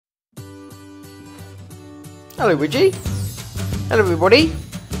Hello, Widgie. Hello, everybody.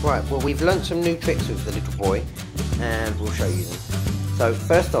 Right, well, we've learnt some new tricks with the little boy, and we'll show you them. So,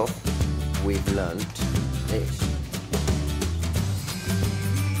 first off, we've learnt this.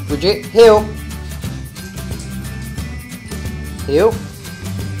 Widget, heel. Heel.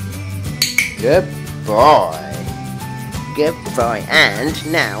 Good boy. Good boy.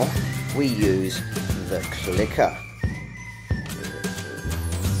 And now we use the clicker.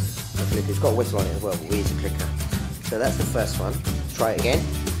 It's got a whistle on it as well, but we use a clicker. So that's the first one. Let's try it again.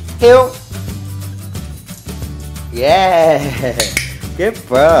 Heel. Yeah. Good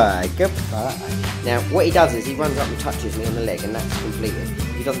boy. Good boy. Now what he does is he runs up and touches me on the leg, and that's completed.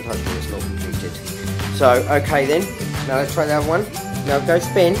 If he doesn't touch me, it's not completed. So okay then. Now let's try the other one. Now go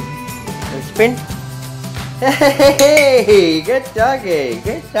spin. And spin. Hey, good doggy.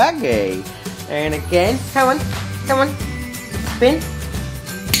 Good doggy. And again. Come on. Come on. Spin.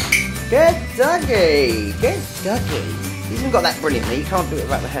 Good doggy! Good doggy! He hasn't got that brilliantly, he can't do it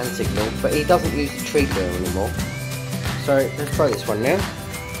without the hand signal, but he doesn't use the treat wheel anymore. So let's try this one now.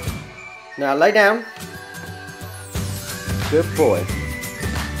 Now lay down. Good boy.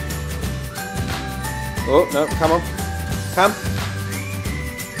 Oh no, come on. Come.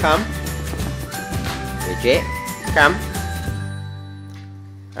 Come. Widget. Come.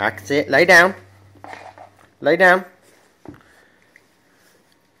 That's it, lay down. Lay down.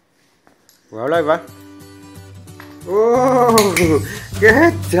 Roll over. Oh,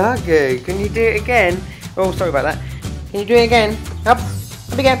 good doggy. Can you do it again? Oh, sorry about that. Can you do it again? Up.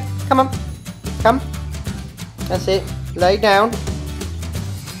 Up again. Come on. Come. That's it. Lay down.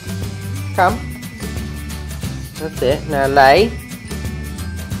 Come. That's it. Now lay.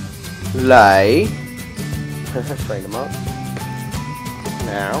 Lay. Straighten them up.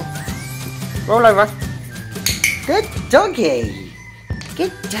 Now. Roll over. Good doggy.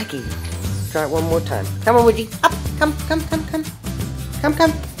 Good doggy. Try it one more time. Come on, Widgie. Up. Come, come, come, come. Come,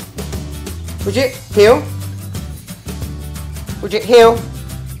 come. Widget, heel. Widget, heel.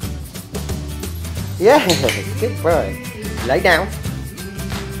 Yeah, good boy. Lay down.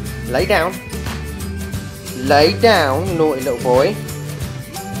 Lay down. Lay down, naughty little boy.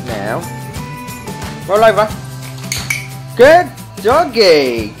 Now. Roll over. Good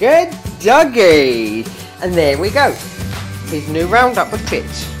doggy. Good doggy. And there we go. His new roundup of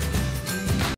tricks.